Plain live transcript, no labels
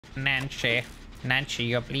Nancy. Nancy,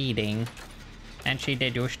 you're bleeding. Nancy,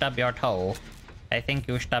 did you stub your toe? I think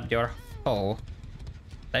you stubbed your toe.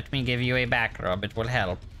 Let me give you a back rub. It will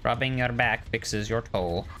help. Rubbing your back fixes your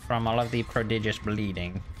toe from all of the prodigious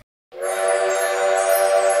bleeding.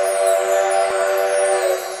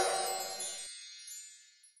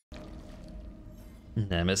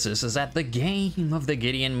 Nemesis is at the game of the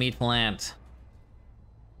Gideon meat plant.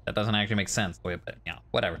 That doesn't actually make sense, but yeah,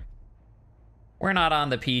 whatever. We're not on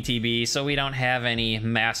the PTB, so we don't have any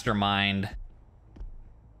Mastermind.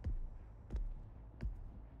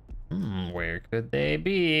 Where could they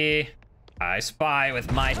be? I spy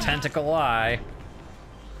with my tentacle eye.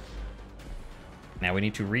 Now we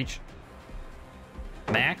need to reach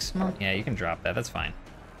maximum. Yeah, you can drop that. That's fine.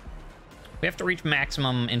 We have to reach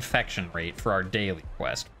maximum infection rate for our daily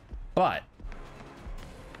quest, but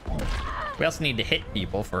we also need to hit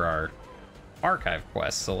people for our archive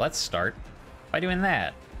quest. So let's start by doing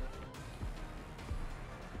that.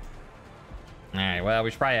 All right. Well, we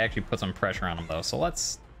should probably actually put some pressure on them though. So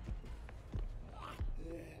let's.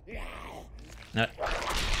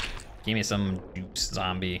 Give me some juice,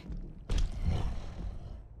 zombie.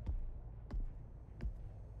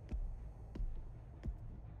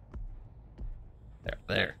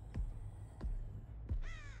 There.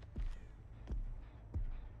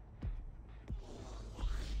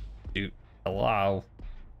 Dude, hello.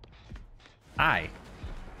 Hi.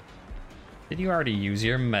 Did you already use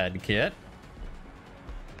your med kit?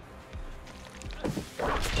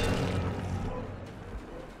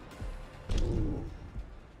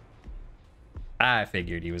 I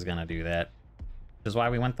figured he was gonna do that. Which is why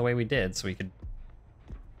we went the way we did, so we could...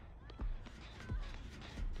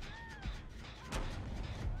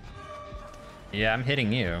 Yeah, I'm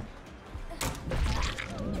hitting you.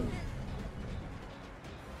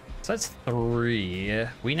 So that's 3.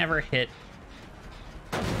 We never hit...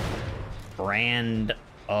 Brand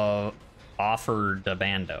of... Offered a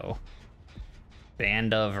bando.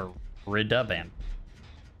 Band of Ridaband.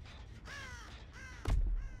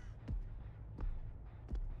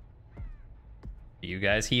 You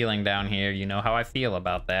guys healing down here, you know how I feel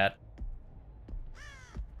about that.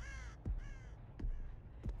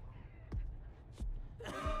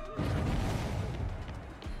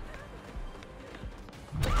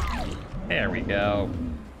 There we go.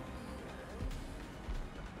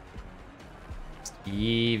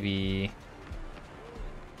 Evie.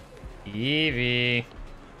 Evie.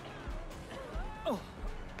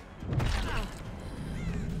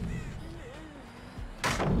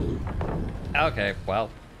 Okay, well.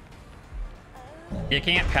 You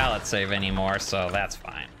can't palate save anymore, so that's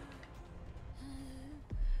fine.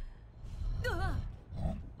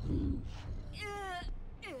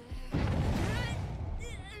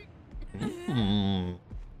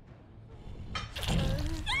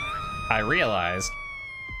 I realized,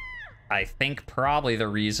 I think probably the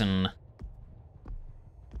reason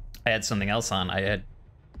I had something else on,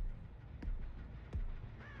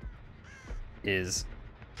 is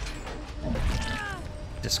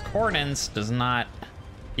Discordance does not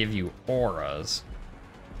give you auras.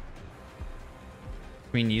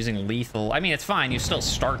 I mean, using lethal, I mean, it's fine, you still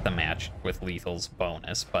start the match with lethal's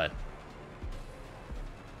bonus, but...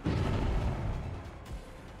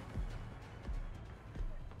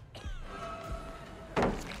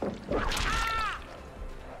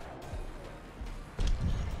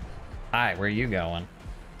 Hi, where are you going?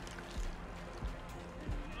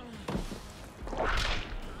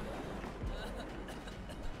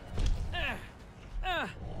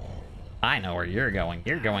 I know where you're going.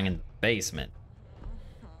 You're going in the basement.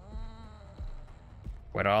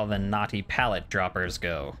 Where all the naughty pallet droppers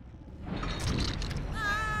go.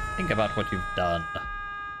 Think about what you've done.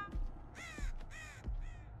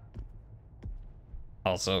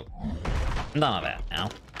 Also, none of that now.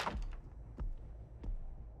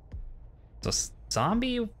 So,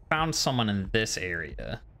 zombie found someone in this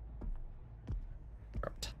area. Or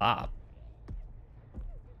up top.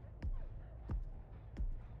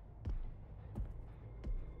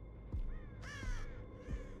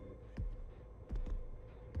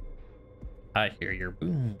 I hear your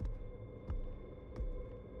boom.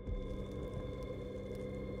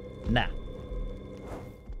 Nah.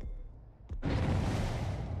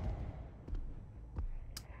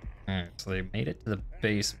 Alright, so they made it to the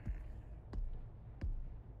base.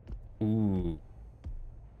 Ooh.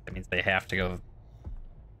 That means they have to go.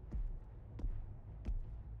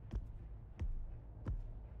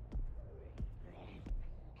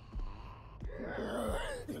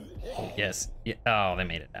 Yes. Yeah. Oh, they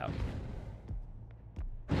made it out.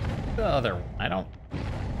 The other one.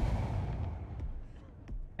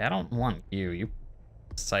 I don't want you.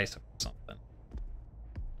 decisive or something.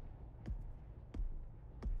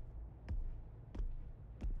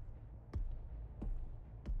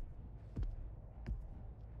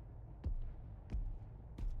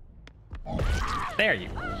 There you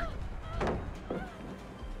go.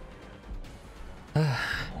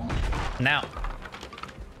 Now,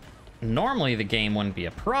 normally the game wouldn't be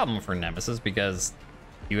a problem for Nemesis because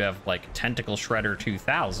you have like Tentacle Shredder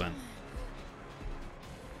 2000.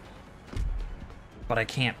 But I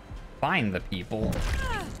can't find the people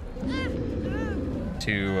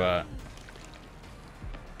to,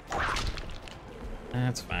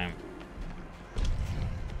 that's fine.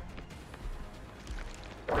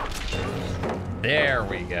 There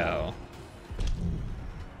we go.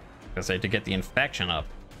 Because I had to get the infection up.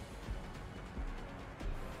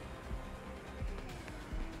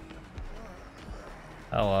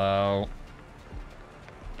 Hello.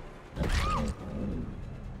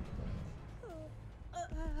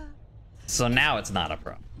 So now it's not a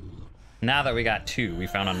problem. Now that we got 2, we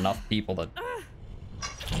found enough people to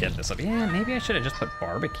get this up. Yeah, maybe I should have just put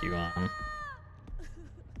barbecue on.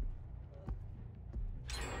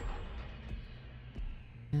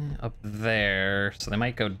 Up there. So they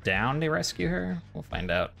might go down to rescue her? We'll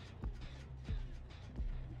find out.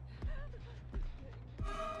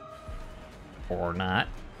 Or not.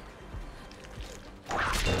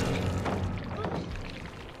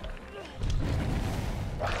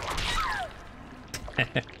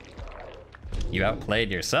 You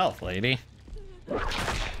outplayed yourself, lady.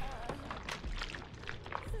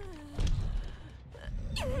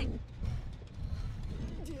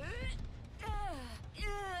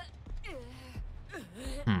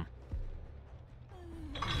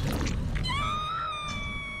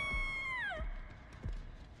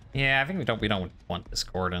 Yeah, I think we don't want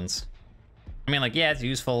discordance. I mean, like, yeah, it's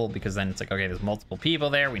useful because then it's like, okay, there's multiple people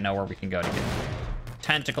there. We know where we can go to get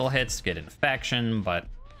tentacle hits, to get infection, but...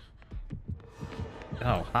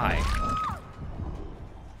 Oh, hi.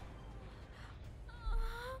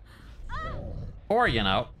 Or, you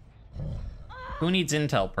know, who needs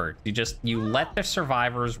intel perks? You let the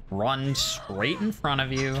survivors run straight in front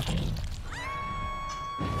of you.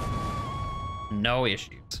 No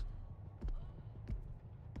issues.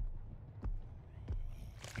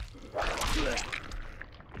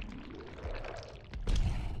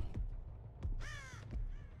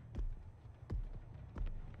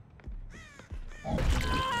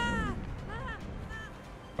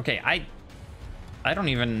 Okay, I don't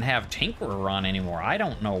even have Tinkerer on anymore. I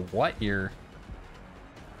don't know what you're...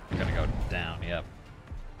 I'm gonna go down, yep.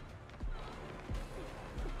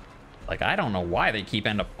 Like, I don't know why they keep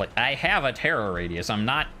I have a terror radius. I'm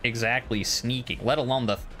not exactly sneaking, let alone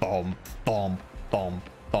the thump, thump, thump,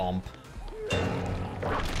 thump.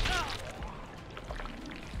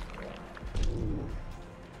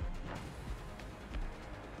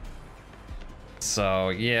 So,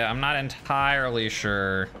 yeah, I'm not entirely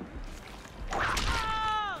sure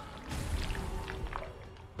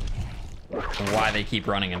why they keep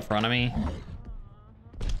running in front of me.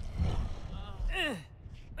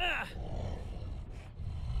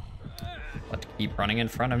 But to keep running in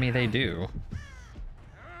front of me, they do.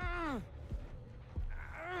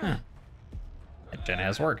 Huh. That gen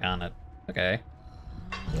has work on it. Okay.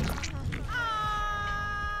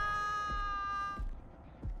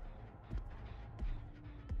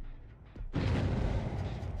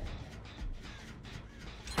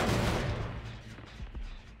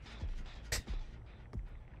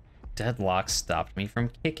 Deadlock stopped me from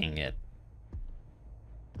kicking it.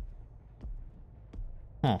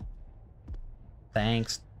 Huh.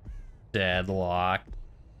 Thanks, Deadlock.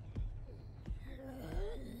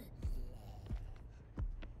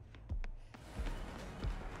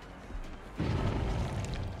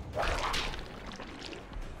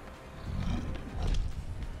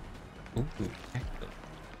 Ooh,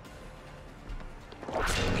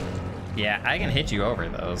 yeah, I can hit you over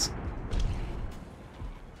those.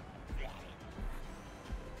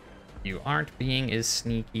 You aren't being as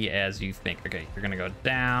sneaky as you think. Okay, you're gonna go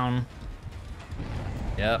down.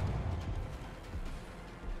 Yep.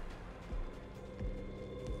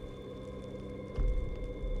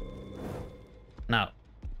 Now,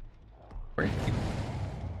 where did you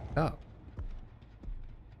go?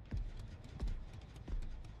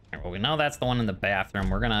 Alright, well, we know that's the one in the bathroom.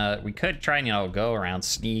 We could try and, you know, go around,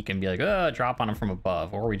 sneak, and be like, oh, drop on him from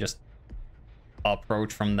above. Or we just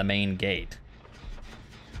approach from the main gate.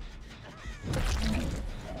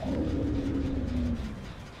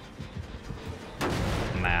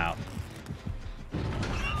 Now,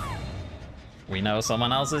 we know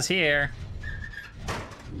someone else is here.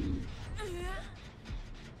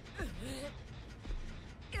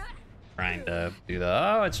 trying to do the,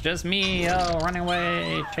 oh, it's just me, oh, run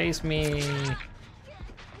away, chase me.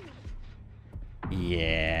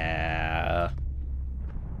 Yeah.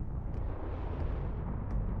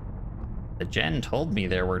 The gen told me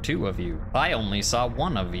there were 2 of you. I only saw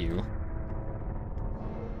 1 of you.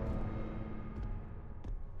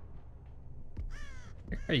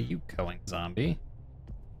 Where are you going, zombie?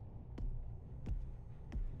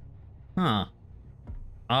 Huh.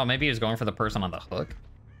 Oh, maybe he was going for the person on the hook?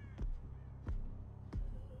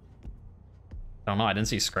 I don't know, I didn't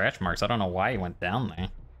see scratch marks. I don't know why he went down there.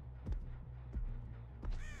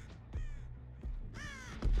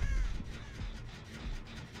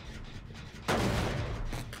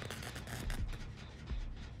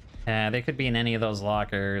 They could be in any of those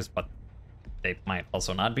lockers, but they might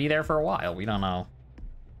also not be there for a while. We don't know.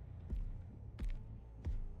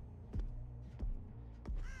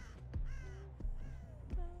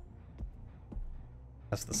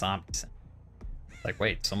 That's the zombies. Like,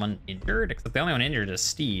 wait, someone injured? Except the only one injured is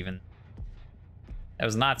Steve, and that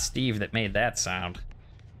was not Steve that made that sound.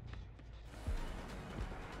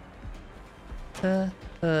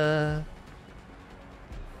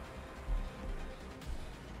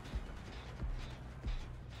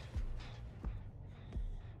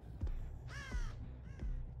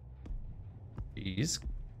 He's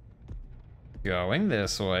going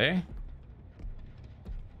this way.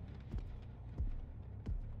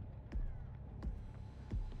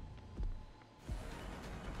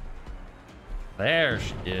 There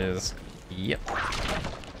she is. Yep.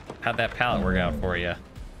 How'd that pallet work out for you?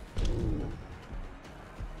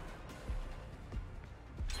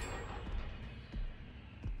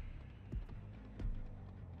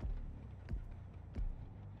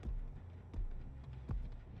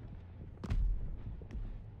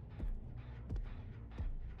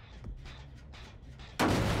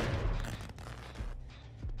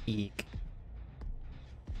 Eek.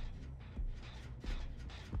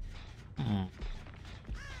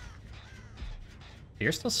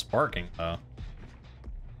 You're still sparking, though.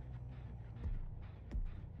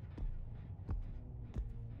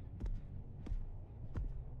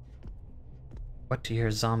 What do your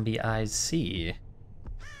zombie eyes see?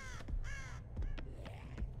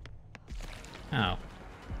 Oh.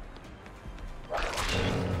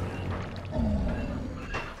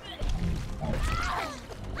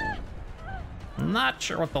 Not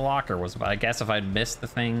sure what the locker was about. I guess if I'd missed the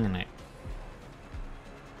thing and I...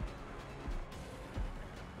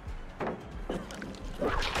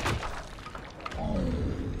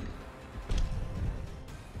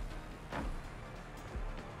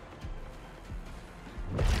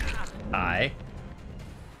 Hi.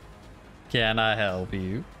 Can I help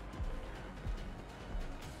you?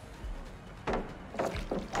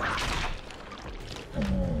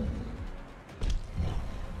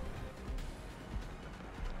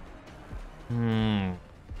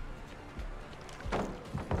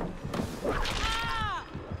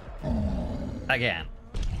 Again.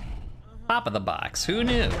 Top of the box. Who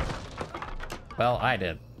knew? Well, I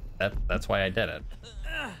did. That's why I did it.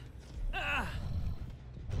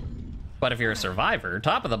 But if you're a survivor,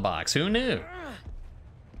 top of the box. Who knew?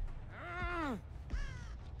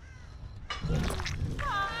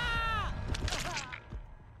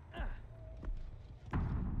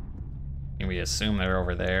 Can we assume they're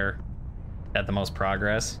over there? At the most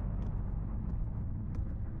progress?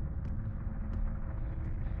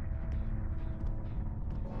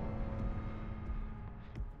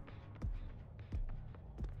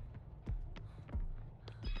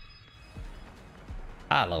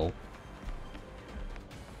 Hello.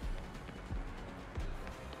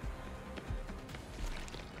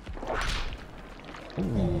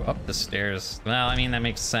 Ooh, up the stairs. Well, I mean, that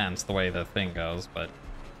makes sense the way the thing goes, but...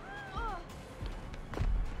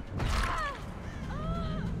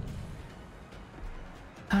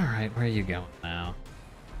 Alright, where are you going now?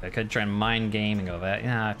 I could try and mind game and go that.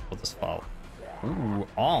 Yeah, we'll just follow. Ooh,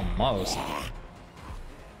 almost.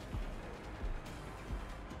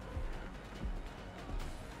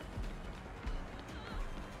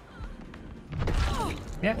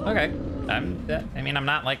 Yeah, okay. I mean, I'm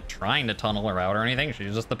not like trying to tunnel her out or anything.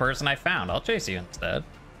 She's just the person I found. I'll chase you instead.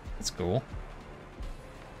 It's cool.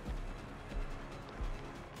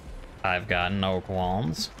 I've got no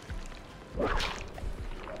qualms.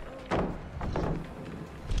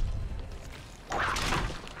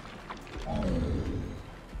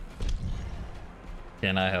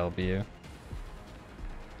 Can I help you?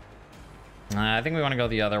 I think we want to go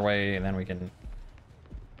the other way, and then we can...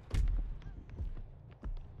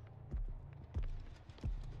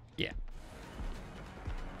 Yeah.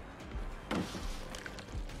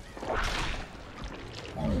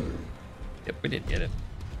 Yep, we did get it.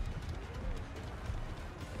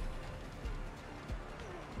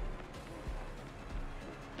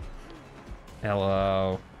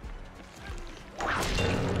 Hello.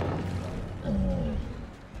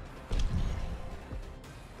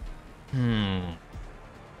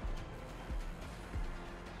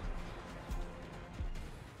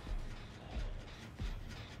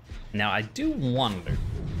 Now, I do wonder...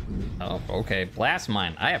 Oh, okay. Blast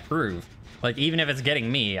Mine. I approve. Like, even if it's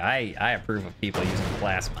getting me, I approve of people using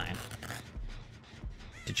Blast Mine.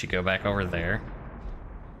 Did she go back over there?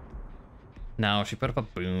 No, she put up a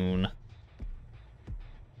boon.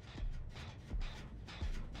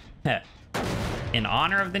 Heh. In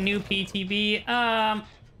honor of the new PTB, I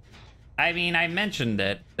mean, I mentioned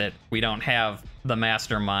it, that we don't have the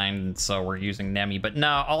Mastermind, so we're using Nemi, but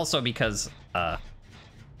no, also because,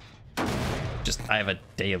 just, I have a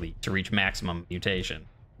daily to reach maximum mutation.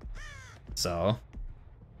 So,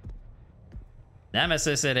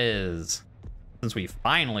 Nemesis it is. Since we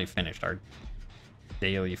finally finished our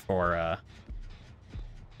daily for,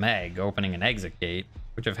 Meg opening an exit gate,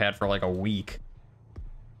 which I've had for like a week.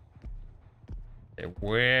 Okay,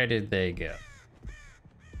 where did they go?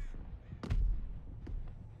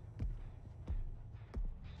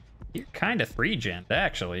 You're kind of 3-gen,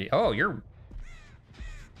 actually. Oh, you're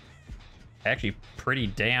actually pretty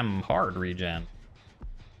damn hard regen.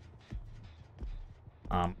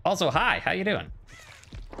 Also, hi, how you doing?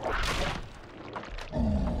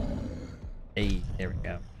 Hey, there we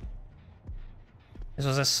go. This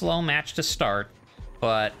was a slow match to start,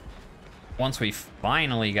 but once we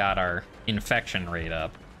finally got our infection rate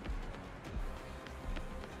up,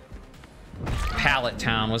 Palate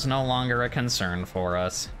Town was no longer a concern for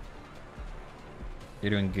us. You're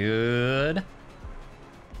doing good.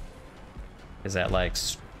 Is that like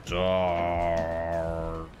stars?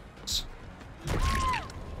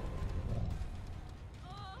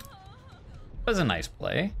 It was a nice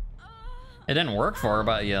play. It didn't work for her,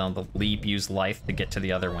 but you know, the leap used life to get to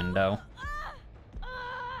the other window.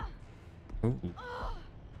 Ooh.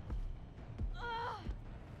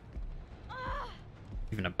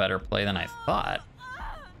 Even a better play than I thought.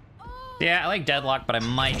 Yeah, I like Deadlock, but I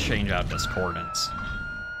might change out Discordance.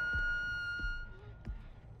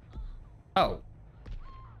 Oh.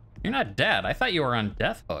 You're not dead. I thought you were on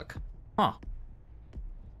Death Hook. Huh.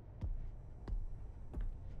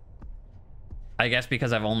 I guess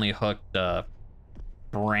because I've only hooked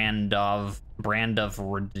Band of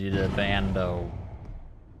Bando.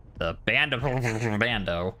 The Band of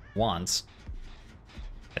Bando once.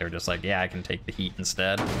 They were just like, yeah, I can take the heat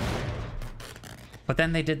instead. But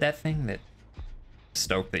then they did that thing that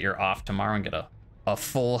stoked that you're off tomorrow and get a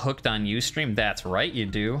full Hooked on You stream. That's right, you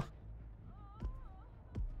do.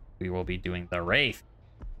 We will be doing the Wraith.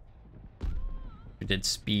 We did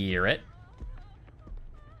Spirit.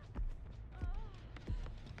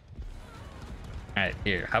 Alright,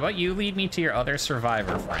 here. How about you lead me to your other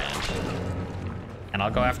survivor friend? And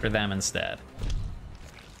I'll go after them instead.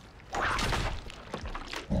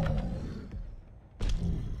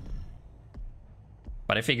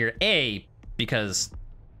 But I figure, A, because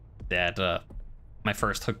that my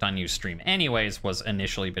first Hooked on You stream anyways was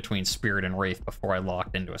initially between Spirit and Wraith before I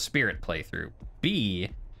locked into a Spirit playthrough. B,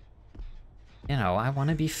 you know, I want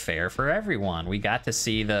to be fair for everyone. We got to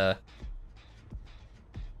see the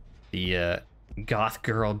goth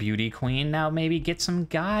girl beauty queen. Now maybe get some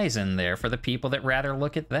guys in there for the people that rather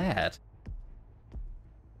look at that.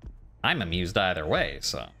 I'm amused either way,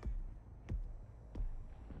 so.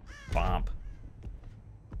 Bomp.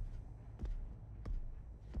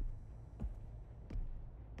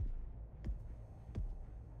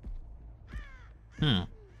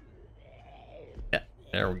 Yeah,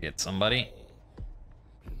 there we get somebody.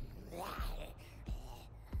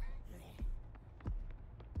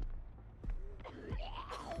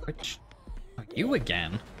 Which, oh, you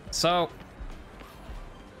again? So,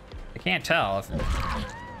 I can't tell if,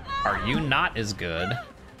 are you not as good?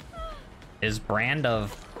 Is Brand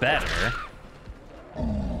of better?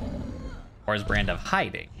 Or is Brand of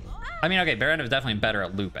hiding? I mean, okay, Brand of is definitely better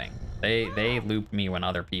at looping. They looped me when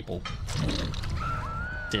other people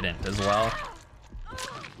didn't as well.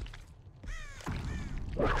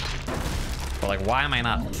 But like, why am I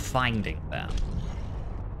not finding them?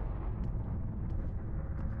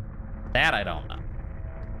 That I don't know.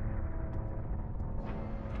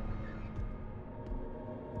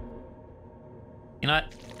 You know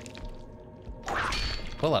what?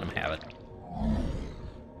 We'll let him have it.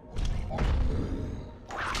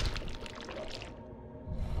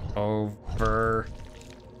 Over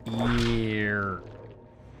here.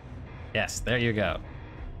 Yes, there you go.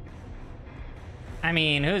 I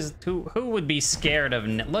mean, who would be scared of...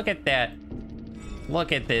 Look at that.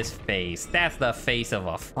 Look at this face. That's the face of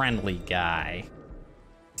a friendly guy.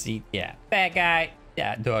 See, yeah, that guy.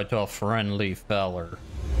 Yeah, that's a friendly feller.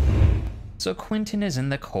 So Quentin is in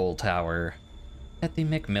the coal tower at the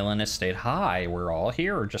Macmillan estate. Hi, we're all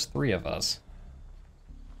here, or just 3 of us?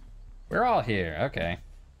 We're all here, okay.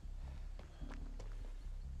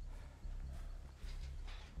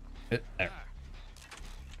 There.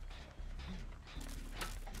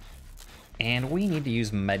 And we need to use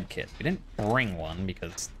medkit. We didn't bring one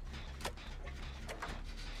because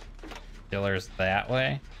killer's that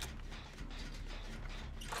way.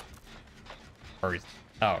 Or he's,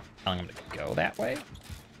 oh, telling him to go that way?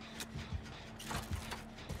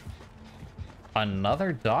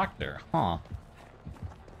 Another doctor, huh?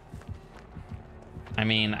 I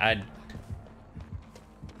mean, I'd...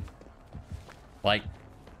 Like...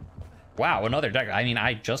 Wow, another doctor. I mean,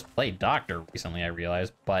 I just played doctor recently, I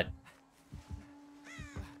realized, but...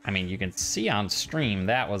 I mean, you can see on stream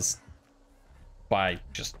that was by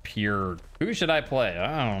just pure... Who should I play?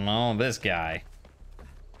 I don't know, this guy.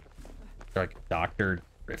 Like Dr.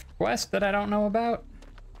 Drift Quest that I don't know about?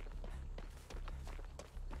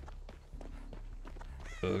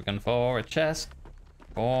 Looking for a chest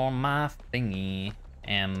for my thingy.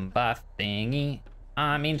 And by thingy,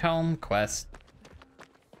 I mean home quest.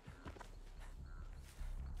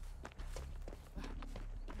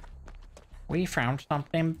 We found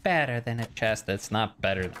something better than a chest. It's not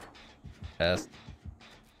better than a chest.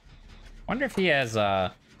 Wonder if he has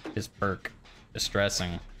his perk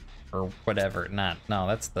distressing or whatever. No,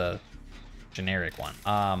 that's the generic one.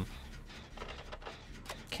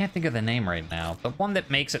 Can't think of the name right now. The one that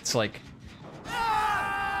makes it's like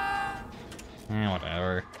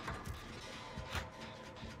whatever.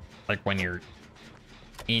 Like when you're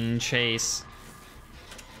in chase.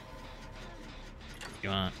 You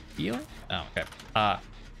want healing? Oh, okay.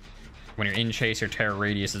 When you're in chase, your terror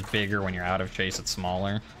radius is bigger. When you're out of chase, it's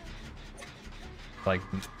smaller. Like,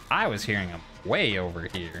 I was hearing him way over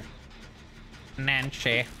here.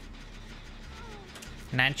 Nancy.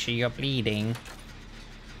 Nancy, you're bleeding.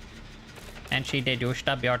 Nancy, did you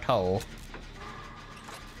stub your toe?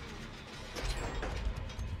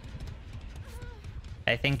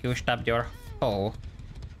 I think you stubbed your toe.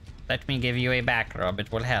 Let me give you a back rub,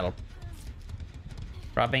 it will help.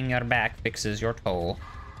 Rubbing your back fixes your toe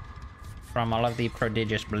from all of the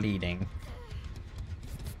prodigious bleeding.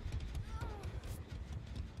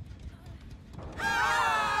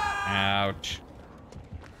 Ouch.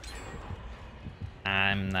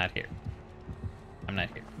 I'm not here. I'm not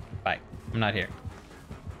here. Bye. I'm not here.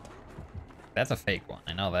 That's a fake one,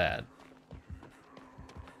 I know that.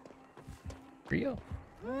 Real?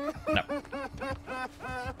 No.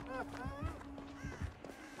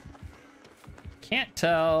 Can't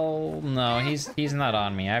tell. No, he's not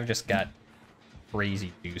on me. I've just got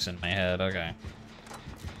crazy juice in my head. Okay.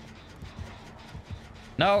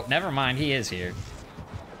 No, never mind. He is here.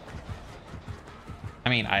 I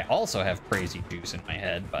mean, I also have crazy juice in my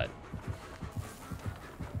head, but...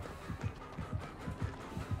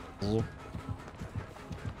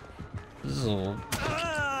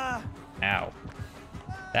 Ow.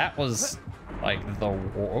 That was like the...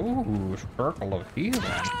 Ooh, circle of healing.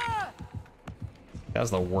 That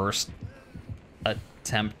was the worst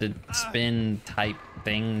attempted spin type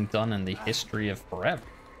thing done in the history of forever.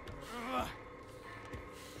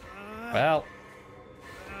 Well,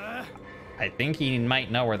 I think he might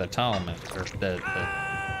know where the tome is, or the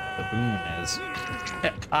boon is.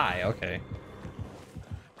 Hi, okay.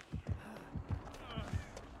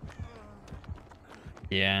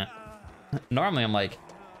 Yeah. Normally I'm like,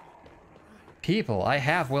 people I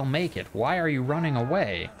have will make it. Why are you running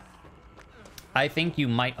away? I think you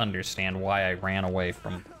might understand why I ran away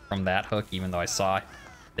from that hook, even though I saw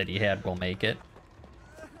that he had will make it.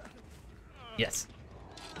 Yes.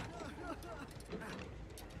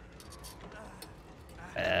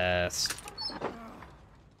 Yes.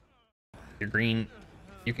 You're green.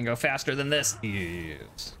 You can go faster than this.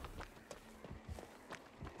 Yes.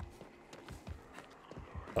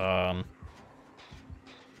 All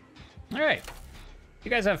right.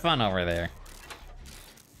 You guys have fun over there.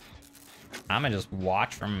 I'm gonna just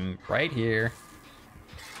watch from right here.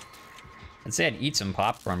 I'd say I'd eat some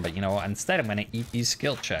popcorn, but you know what? Instead, I'm gonna eat these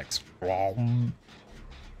skill checks.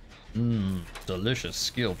 Delicious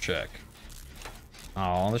skill check.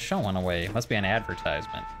 Oh, the show went away. Must be an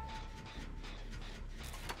advertisement.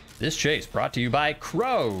 This chase brought to you by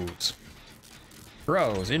crows.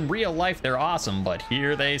 Crows. In real life, they're awesome, but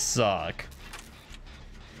here they suck.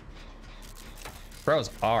 Crows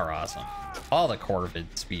are awesome. All the corvid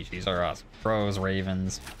species are awesome. Crows,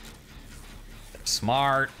 ravens. They're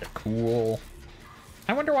smart, they're cool.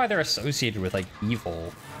 I wonder why they're associated with, like,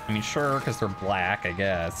 evil. I mean, sure, because they're black, I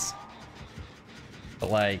guess. But,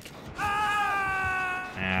 like...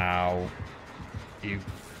 Ow. You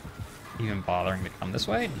even bothering to come this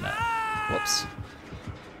way? No. Whoops.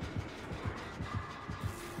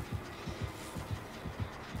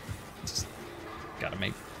 Just gotta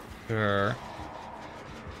make sure.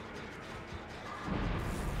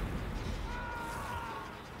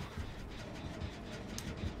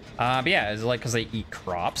 But yeah, is it like because they eat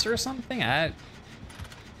crops or something? In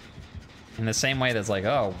the same way that's like,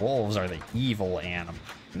 oh, wolves are the evil animal.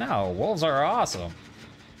 No, wolves are awesome.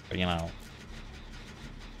 But, you know,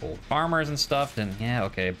 old farmers and stuff, then yeah,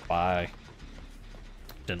 okay, bye.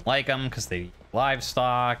 Didn't like them because they eat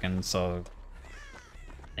livestock, and so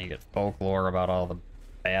you get folklore about all the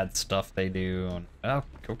bad stuff they do. And, oh,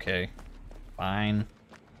 okay, fine.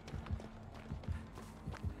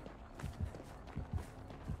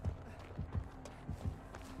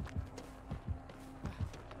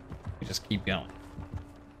 We just keep going.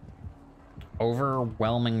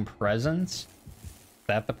 Overwhelming presence? Is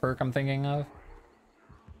that the perk I'm thinking of?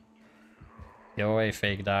 Go away,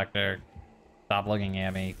 fake doctor. Stop looking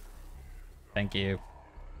at me. Thank you.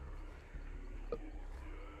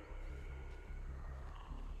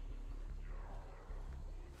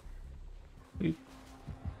 Boop.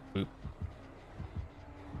 Boop.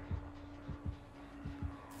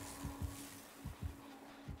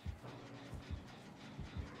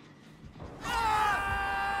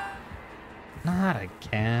 Not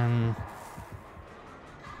again.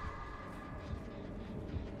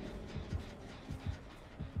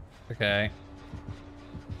 Okay.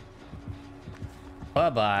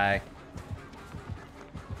 Bye-bye. I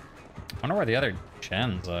wonder where the other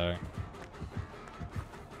gens are.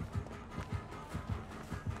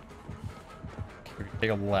 Okay, we can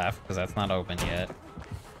take a left, because that's not open yet.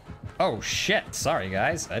 Oh, shit! Sorry,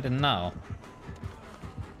 guys. I didn't know.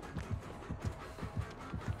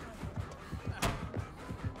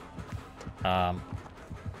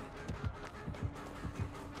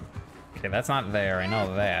 Okay, that's not there. I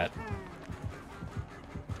know that.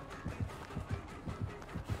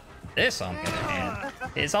 This, on the other hand,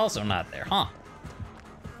 is also not there, huh?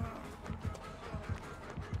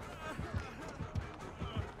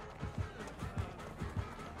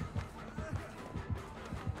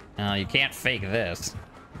 No, you can't fake this.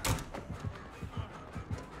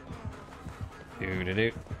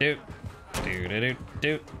 Do-do-do-do. Do-do-do-do.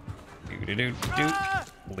 Do-do-do-do.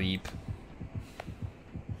 Leap.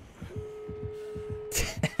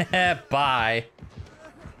 Bye.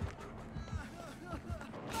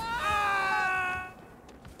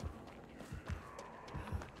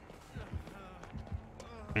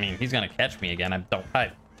 I mean, he's gonna catch me again.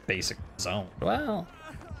 I basic zone. Well.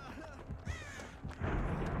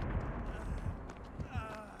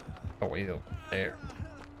 Oh, wait, over there.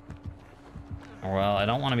 Well, I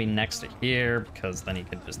don't want to be next to here because then he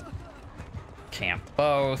could just camp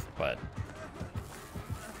both, but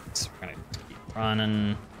so we're gonna keep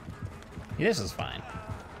running. Yeah, this is fine.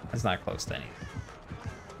 It's not close to anything.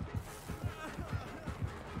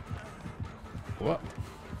 Whoa.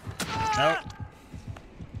 Nope.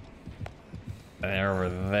 They're over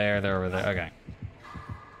there, they're over there. Okay.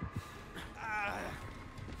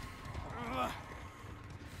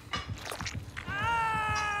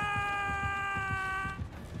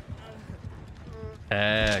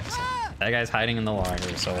 Excellent. That guy's hiding in the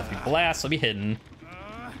logger, so if he blasts, he'll be hidden.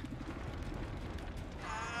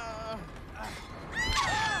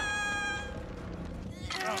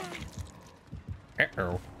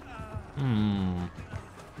 Uh-oh.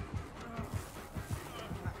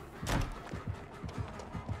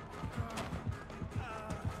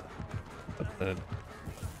 What the...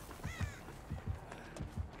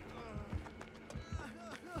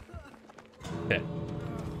 Okay.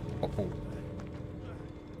 Oh.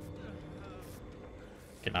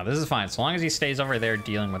 Okay, now this is fine. So long as he stays over there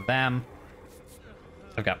dealing with them,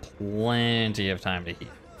 I've got plenty of time to heal.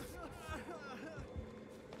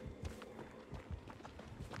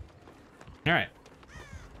 All right.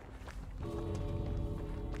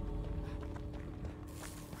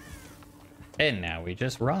 And now we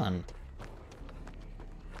just run.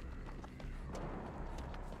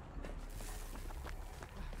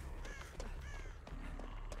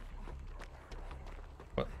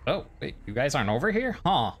 What? Oh, wait, you guys aren't over here?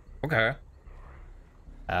 Huh, okay.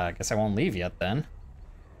 I guess I won't leave yet then.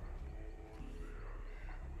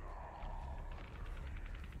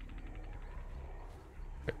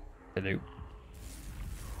 Hello.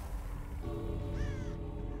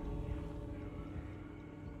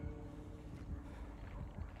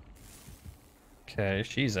 Okay,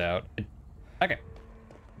 she's out. Okay.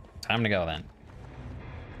 Time to go then.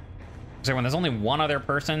 So when there's only one other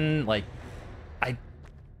person, like, I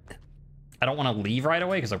don't want to leave right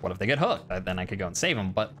away because, like, what if they get hooked? Then I could go and save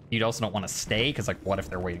them, but you also don't want to stay because, like, what if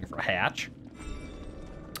they're waiting for a hatch?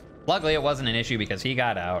 Luckily, it wasn't an issue because he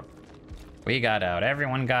got out. We got out.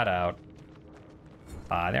 Everyone got out.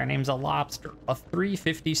 Their name's a lobster. A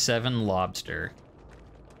 357 lobster.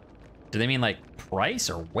 Do they mean, like, price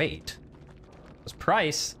or weight? Because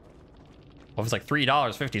price... Well, if it's like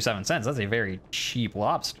 $3.57, that's a very cheap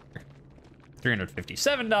lobster.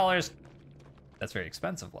 $357, that's very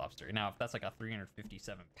expensive lobster. Now, if that's like a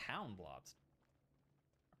 357-pound lobster,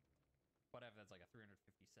 what if that's like a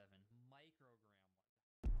 357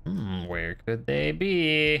 microgram? Where could they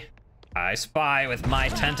be? I spy with my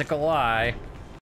tentacle eye.